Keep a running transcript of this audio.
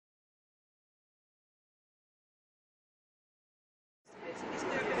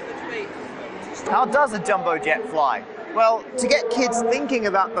How does a jumbo jet fly? Well, to get kids thinking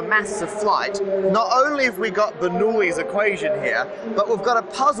about the maths of flight, not only have we got Bernoulli's equation here, but we've got a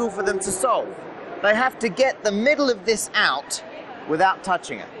puzzle for them to solve. They have to get the middle of this out without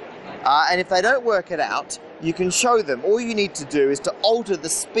touching it. And if they don't work it out, you can show them. All you need to do is to alter the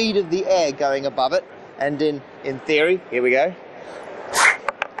speed of the air going above it, and in theory, here we go,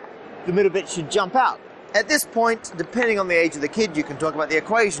 the middle bit should jump out. At this point, depending on the age of the kid, you can talk about the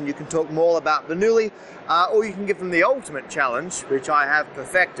equation, you can talk more about Bernoulli, or you can give them the ultimate challenge, which I have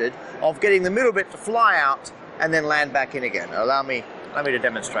perfected, of getting the middle bit to fly out and then land back in again. Allow me to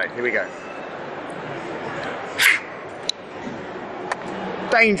demonstrate. Here we go.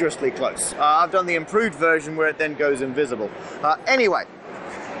 Dangerously close. I've done the improved version where it then goes invisible. Anyway,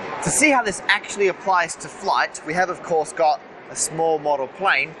 to see how this actually applies to flight, we have of course got a small model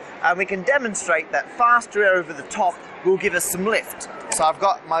plane, and we can demonstrate that faster air over the top will give us some lift. So I've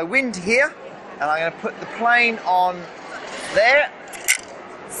got my wind here, and I'm going to put the plane on there,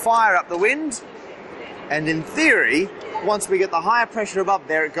 fire up the wind, and in theory, once we get the higher pressure above,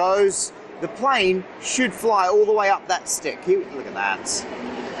 there it goes, the plane should fly all the way up that stick. Here, look at that.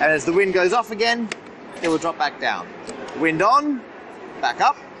 And as the wind goes off again, it will drop back down. Wind on, back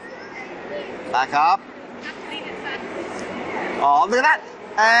up, back up. Oh, look at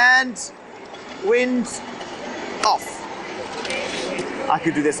that! And wind off. I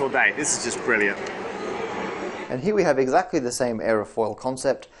could do this all day. This is just brilliant. And here we have exactly the same aerofoil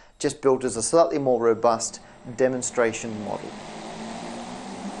concept, just built as a slightly more robust demonstration model.